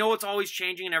I know it's always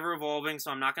changing and ever evolving,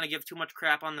 so I'm not going to give too much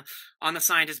crap on the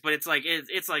scientists. But it's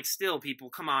like still,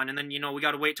 people, come on. And then we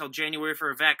got to wait till January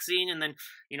for a vaccine, and then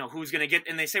who's going to get?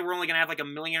 And they say we're only going to have like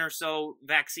 1 million or so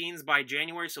vaccines by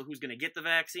January. So who's going to get the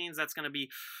vaccines? That's going to be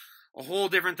a whole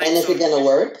different thing. And is it going to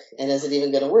work? And is it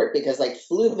even going to work? Because like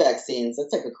flu vaccines,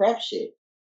 that's like a crapshoot.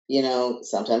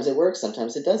 Sometimes it works,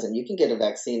 sometimes it doesn't. You can get a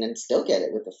vaccine and still get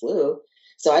it with the flu.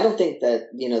 So I don't think that,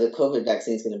 the COVID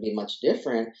vaccine is going to be much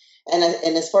different. And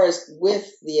as far as with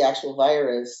the actual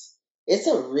virus, it's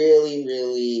a really,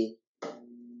 really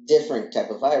different type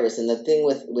of virus. And the thing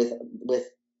with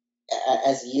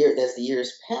as the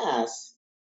years pass,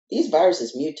 these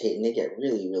viruses mutate and they get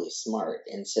really, really smart.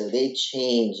 And so they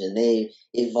change and they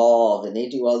evolve and they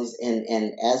do all these.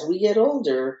 And as we get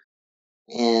older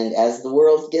and as the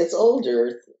world gets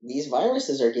older, these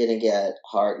viruses are going to get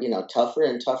hard, tougher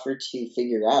and tougher to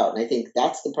figure out. And I think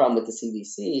that's the problem with the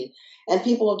CDC. And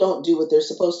people don't do what they're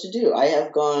supposed to do. I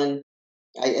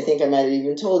think I might have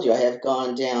even told you, I have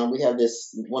gone down. We have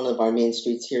one of our main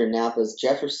streets here in Napa is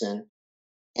Jefferson.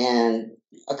 And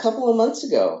a couple of months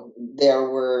ago, there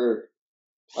were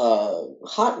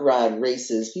hot rod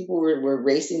races. People were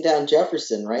racing down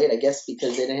Jefferson, right? I guess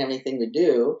because they didn't have anything to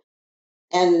do.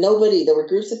 And nobody, there were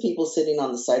groups of people sitting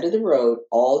on the side of the road,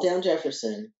 all down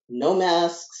Jefferson, no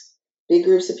masks, big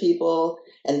groups of people.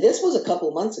 And this was a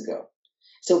couple months ago.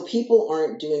 So people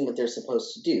aren't doing what they're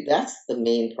supposed to do. That's the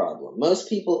main problem. Most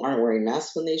people aren't wearing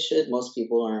masks when they should. Most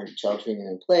people aren't sheltering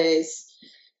in place.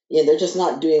 Yeah, they're just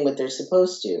not doing what they're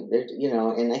supposed to.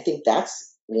 And I think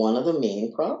that's one of the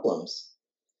main problems.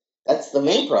 That's the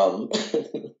main problem.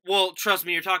 Well, trust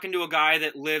me, you're talking to a guy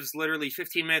that lives literally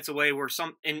 15 minutes away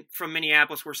from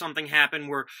Minneapolis where something happened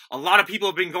where a lot of people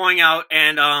have been going out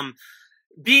and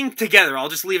being together. I'll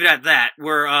just leave it at that.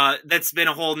 Where that's been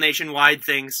a whole nationwide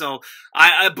thing. So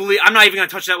I believe I'm not even going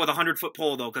to touch that with a 100-foot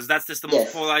pole though, because that's just the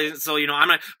most polarizing. So I'm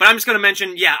not. But I'm just going to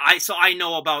mention. Yeah, I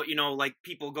know about like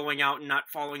people going out and not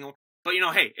following. But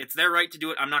hey, it's their right to do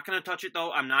it. I'm not going to touch it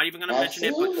though. I'm not even going to mention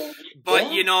it.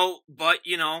 But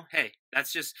hey,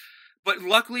 that's just. But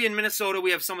luckily in Minnesota, we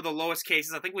have some of the lowest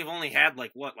cases. I think we've only had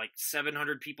like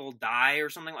 700 people die or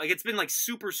something. Like it's been like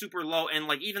super, super low. And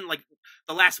like even like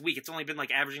the last week, it's only been like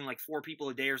averaging like 4 people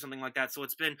a day or something like that. So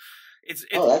it's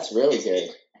that's really good.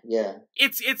 Yeah.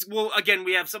 Well, again,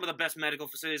 we have some of the best medical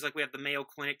facilities. Like we have the Mayo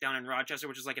Clinic down in Rochester,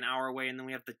 which is like an hour away. And then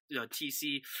we have the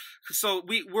TC. So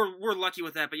we're lucky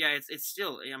with that. But yeah, it's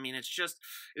still, I mean, it's just,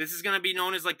 this is going to be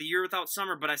known as like the year without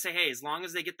summer. But I say, hey, as long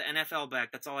as they get the NFL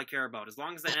back, that's all I care about. As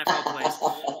long as the NFL plays,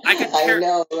 I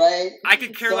know, right? I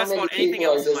could care less about anything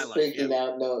else in my life. Freaking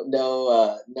out,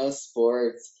 no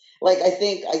sports. Like I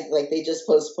think, they just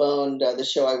postponed the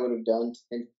show I would have done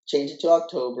and changed it to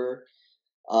October.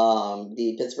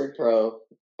 The Pittsburgh Pro,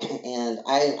 and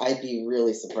I'd be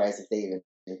really surprised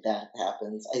if that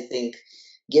happens. I think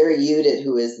Gary Udit,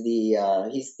 who is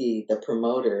he's the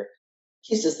promoter,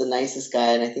 he's just the nicest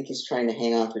guy, and I think he's trying to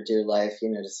hang on for dear life,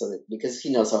 just so that, because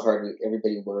he knows how hard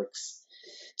everybody works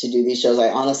to do these shows. I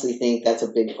honestly think that's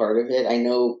a big part of it. I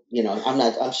know,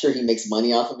 I'm sure he makes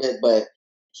money off of it, but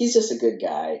he's just a good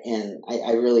guy, and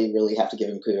I really, really have to give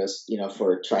him kudos,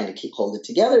 for trying to hold it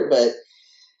together. But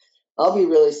I'll be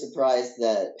really surprised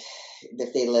that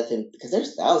if they let him, because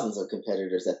there's thousands of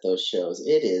competitors at those shows.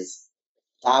 It is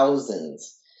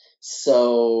thousands.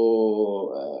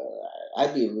 So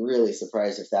I'd be really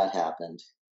surprised if that happened.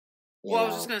 Well, I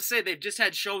was just going to say, they've just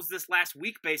had shows this last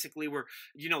week, basically, where,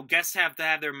 guests have to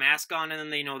have their mask on, and then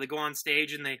they go on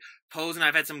stage and they pose, and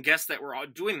I've had some guests that were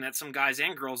doing that, some guys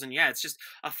and girls, and yeah, it's just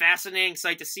a fascinating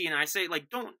sight to see, and I say,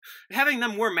 having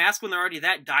them wear masks when they're already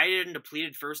that dieted and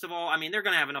depleted, first of all, I mean, they're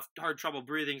going to have enough hard trouble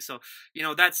breathing, so,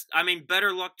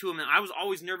 better luck to them, and I was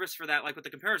always nervous for that, with the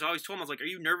competitors, I always told them, I was like, are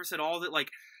you nervous at all that,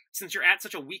 since you're at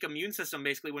such a weak immune system,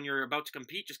 basically, when you're about to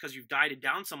compete, just because you've dieted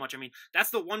down so much. I mean, that's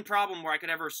the one problem where I could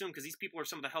ever assume, because these people are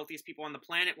some of the healthiest people on the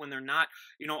planet when they're not,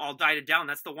 all dieted down.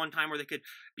 That's the one time where they could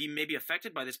be maybe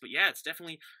affected by this. But yeah, it's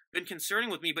definitely been concerning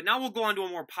with me. But now we'll go on to a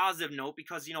more positive note,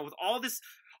 because, with all this,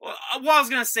 well, I was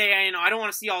going to say, I don't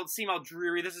want to seem all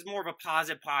dreary. This is more of a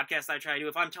positive podcast I try to do.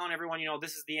 If I'm telling everyone,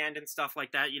 this is the end and stuff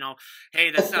like that,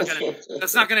 hey, that's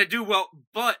not going to do well.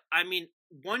 But, I mean,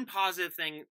 one positive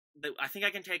thing that I think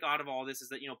I can take out of all this is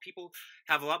that, people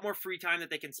have a lot more free time that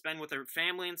they can spend with their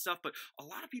family and stuff, but a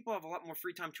lot of people have a lot more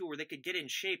free time too, where they could get in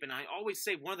shape. And I always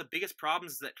say one of the biggest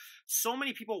problems is that so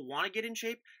many people want to get in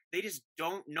shape, they just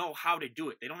don't know how to do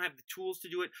it. They don't have the tools to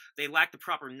do it. They lack the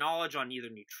proper knowledge on either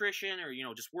nutrition or,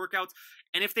 just workouts.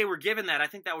 And if they were given that, I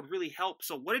think that would really help.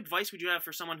 So what advice would you have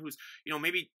for someone who's,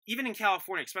 maybe even in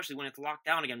California, especially when it's locked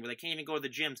down again, where they can't even go to the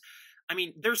gyms? I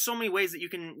mean, there's so many ways that you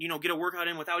can, get a workout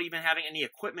in without even having any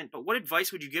equipment. But what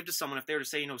advice would you give to someone if they were to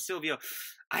say, Sylvia,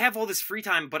 I have all this free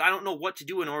time, but I don't know what to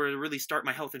do in order to really start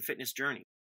my health and fitness journey?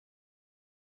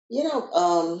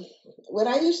 What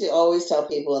I usually always tell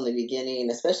people in the beginning,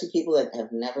 especially people that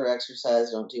have never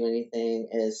exercised, don't do anything,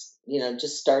 is,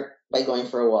 just start by going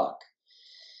for a walk.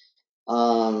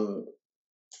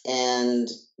 And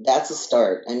that's a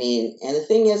start. I mean, and the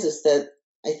thing is that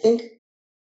I think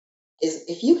is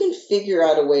if you can figure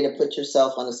out a way to put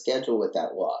yourself on a schedule with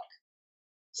that walk.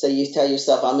 So you tell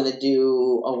yourself, I'm going to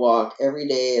do a walk every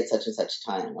day at such and such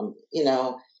time.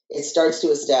 It starts to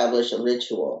establish a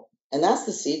ritual. And that's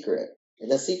the secret.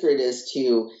 The secret is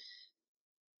to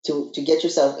get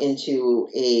yourself into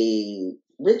a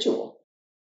ritual.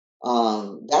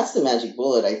 That's the magic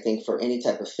bullet, I think, for any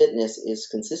type of fitness is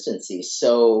consistency.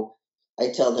 So I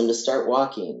tell them to start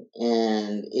walking.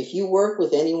 And if you work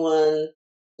with anyone,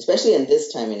 especially in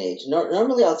this time and age,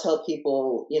 normally I'll tell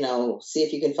people, see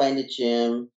if you can find a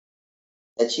gym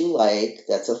that you like,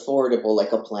 that's affordable,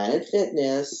 like a Planet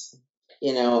Fitness,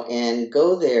 and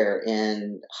go there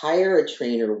and hire a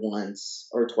trainer once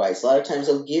or twice. A lot of times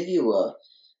they'll give you a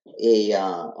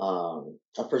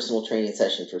personal training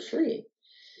session for free.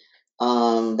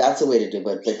 That's a way to do it.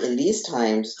 But in these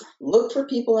times, look for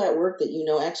people at work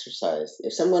that exercise.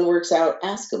 If someone works out,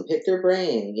 ask them, pick their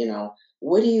brain.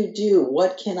 What do you do?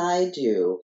 What can I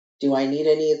do? Do I need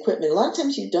any equipment? A lot of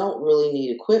times you don't really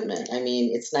need equipment. I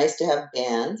mean, it's nice to have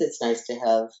bands. It's nice to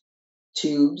have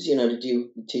tubes, to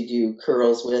do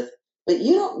curls with, but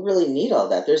you don't really need all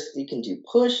that. You can do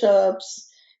push-ups,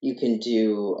 you can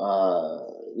do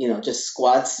just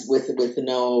squats with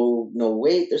no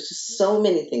weight. There's just so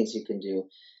many things you can do.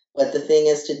 But the thing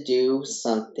is to do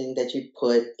something that you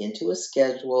put into a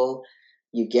schedule.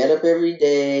 You get up every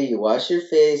day, you wash your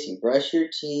face, you brush your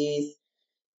teeth.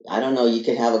 I don't know, you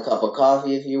can have a cup of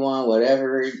coffee if you want,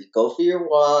 whatever. You go for your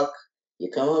walk,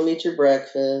 you come home, eat your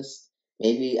breakfast.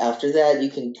 Maybe after that,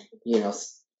 you can,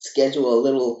 schedule a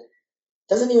little,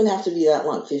 doesn't even have to be that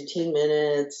long, 15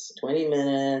 minutes, 20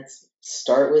 minutes.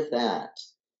 Start with that.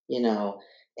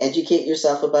 Educate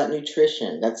yourself about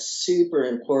nutrition. That's super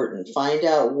important. Find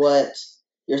out what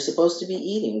you're supposed to be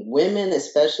eating. Women,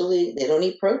 especially, they don't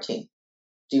eat protein.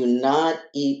 Do not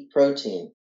eat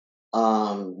protein.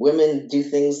 Women do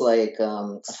things like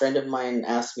a friend of mine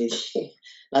asked me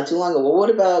not too long ago, well, what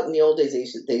about in the old days?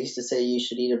 They used to say you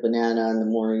should eat a banana in the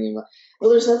morning.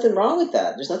 Well, there's nothing wrong with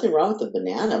that. There's nothing wrong with a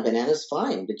banana. Banana's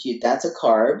fine, but that's a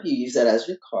carb. You use that as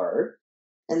your carb,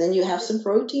 and then you have some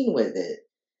protein with it.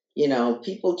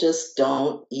 People just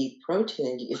don't eat protein,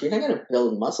 and if you're not going to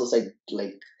build muscles,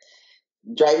 like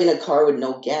driving a car with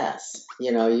no gas,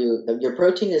 your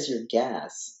protein is your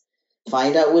gas.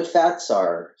 Find out what fats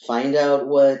are. Find out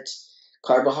what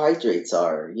carbohydrates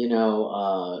are.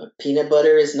 Peanut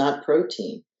butter is not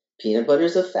protein. Peanut butter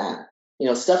is a fat.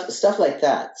 Stuff like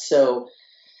that. So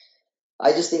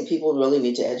I just think people really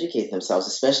need to educate themselves,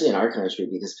 especially in our country,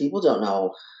 because people don't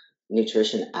know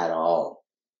nutrition at all.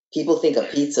 People think a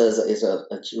pizza is a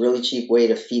really cheap way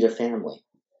to feed a family.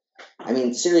 I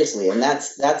mean, seriously, and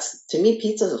that's to me,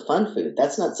 pizza is a fun food.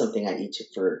 That's not something I eat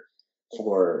for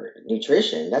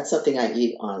nutrition. That's something I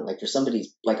eat on, like, for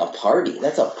somebody's, like, a party.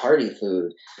 That's a party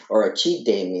food, or a cheat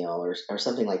day meal, or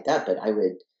something like that. But I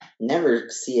would never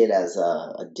see it as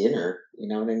a dinner. You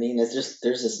know what I mean? There's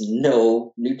just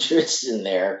no nutrition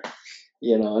there.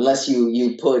 Unless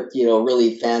you put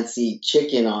really fancy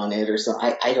chicken on it or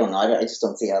something. I don't know. I just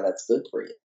don't see how that's good for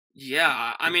you.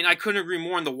 Yeah, I mean, I couldn't agree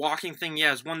more. And the walking thing,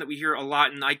 yeah, is one that we hear a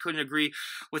lot, and I couldn't agree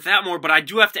with that more. But I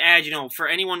do have to add, for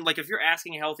anyone, like, if you're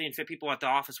asking healthy and fit people at the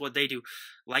office what they do,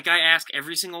 like I ask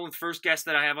every single first guest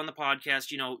that I have on the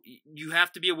podcast, you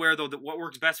have to be aware, though, that what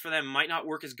works best for them might not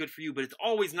work as good for you, but it's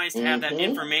always nice to have that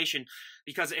information,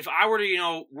 because if I were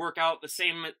to, work out the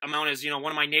same amount as,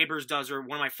 one of my neighbors does or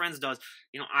one of my friends does,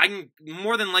 I'm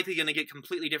more than likely going to get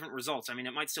completely different results. I mean,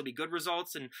 it might still be good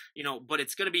results, and, but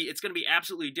it's going to be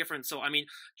absolutely different. So, I mean,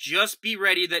 just be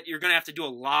ready that you're going to have to do a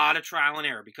lot of trial and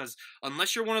error, because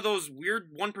unless you're one of those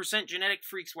weird 1% genetic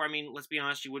freaks where, I mean, let's be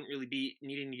honest, you wouldn't really be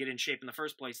needing to get in shape in the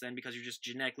first place then, because you're just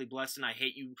genetically blessed, and I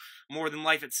hate you more than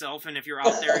life itself. And if you're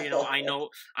out there, I know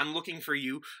I'm looking for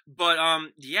you. But,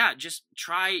 yeah, just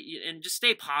try and just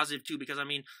stay positive too, because, I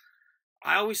mean,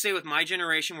 I always say with my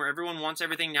generation, where everyone wants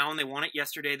everything now and they want it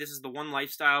yesterday, this is the one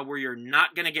lifestyle where you're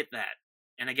not going to get that.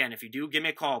 And again, if you do, give me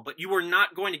a call. But you are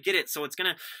not going to get it. So it's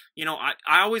going to,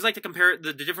 I always like to compare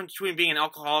the difference between being an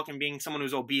alcoholic and being someone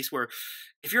who's obese, where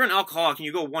if you're an alcoholic and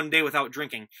you go one day without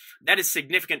drinking, that is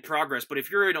significant progress. But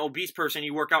if you're an obese person,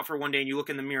 you work out for one day and you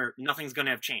look in the mirror, nothing's going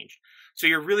to have changed. So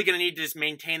you're really going to need to just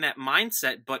maintain that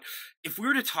mindset. But if we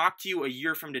were to talk to you a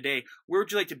year from today, where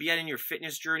would you like to be at in your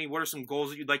fitness journey? What are some goals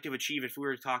that you'd like to achieve if we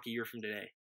were to talk a year from today?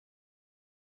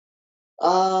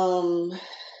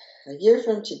 A year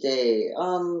from today,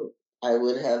 I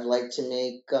would have liked to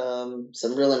make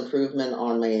some real improvement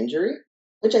on my injury,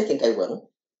 which I think I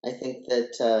will. I think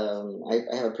that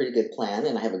I have a pretty good plan,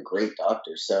 and I have a great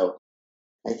doctor, so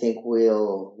I think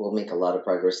we'll make a lot of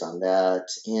progress on that.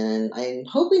 And I'm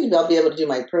hoping I'll be able to do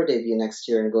my pro debut next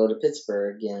year and go to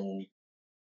Pittsburgh and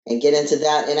get into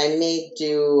that. And I may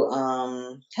do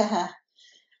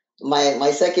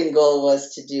my second goal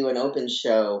was to do an open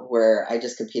show where I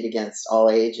just compete against all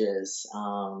ages.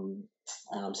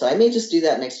 So I may just do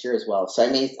that next year as well. So I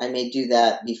may do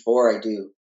that before I do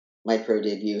my pro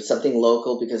debut, something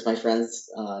local, because my friends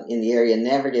in the area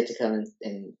never get to come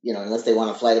and unless they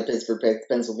want to fly to Pittsburgh,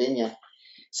 Pennsylvania.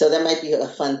 So that might be a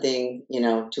fun thing,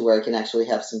 to where I can actually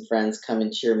have some friends come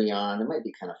and cheer me on. It might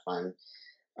be kind of fun.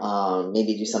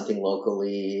 Maybe do something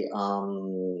locally.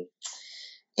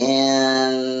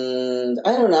 And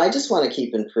I don't know. I just want to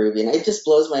keep improving. It just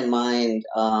blows my mind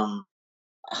how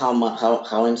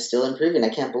I'm still improving. I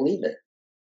can't believe it.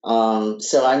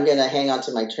 So I'm gonna hang on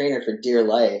to my trainer for dear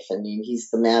life. I mean, he's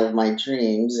the man of my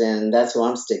dreams, and that's who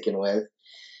I'm sticking with.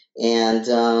 And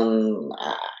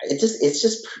it's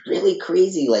just really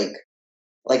crazy.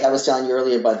 Like I was telling you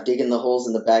earlier about digging the holes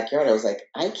in the backyard. I was like,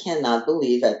 I cannot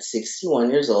believe at 61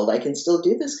 years old I can still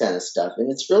do this kind of stuff,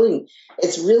 and it's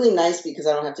really nice because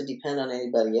I don't have to depend on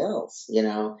anybody else, and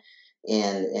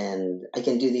I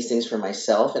can do these things for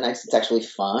myself, and it's actually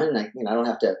fun. I don't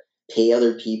have to pay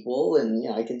other people,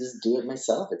 and I can just do it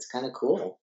myself. It's kind of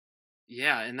cool.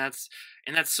 Yeah, and that's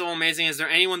so amazing. Is there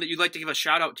anyone that you'd like to give a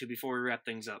shout out to before we wrap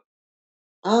things up?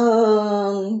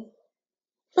 Um,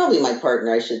 Probably my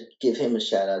partner. I should give him a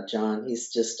shout out, John.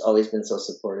 He's just always been so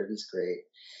supportive. He's great.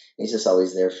 He's just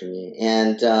always there for me.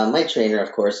 And my trainer,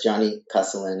 of course, Johnny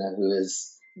Casalena, who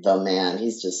is the man.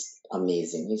 He's just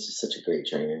amazing. He's just such a great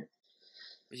trainer.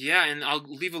 Yeah, and I'll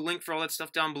leave a link for all that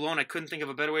stuff down below. And I couldn't think of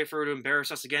a better way for her to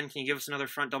embarrass us again. Can you give us another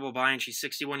front double buy? And she's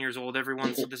 61 years old,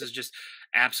 everyone. So this is just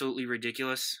absolutely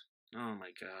ridiculous. Oh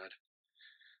my god.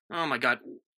 Oh my god.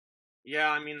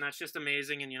 Yeah, I mean that's just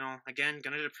amazing, and again,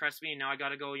 gonna depress me. And now I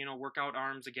gotta go, work out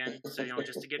arms again, so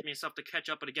just to get myself to catch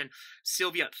up. But again,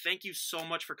 Sylvia, thank you so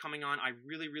much for coming on. I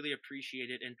really, really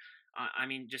appreciate it, and I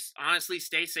mean, just honestly,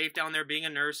 stay safe down there being a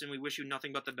nurse, and we wish you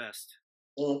nothing but the best.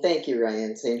 Thank you,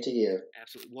 Ryan. Same to you.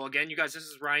 Absolutely. Well, again, you guys, this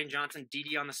is Ryan Johnson,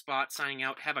 DD on the spot, signing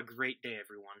out. Have a great day,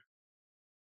 everyone.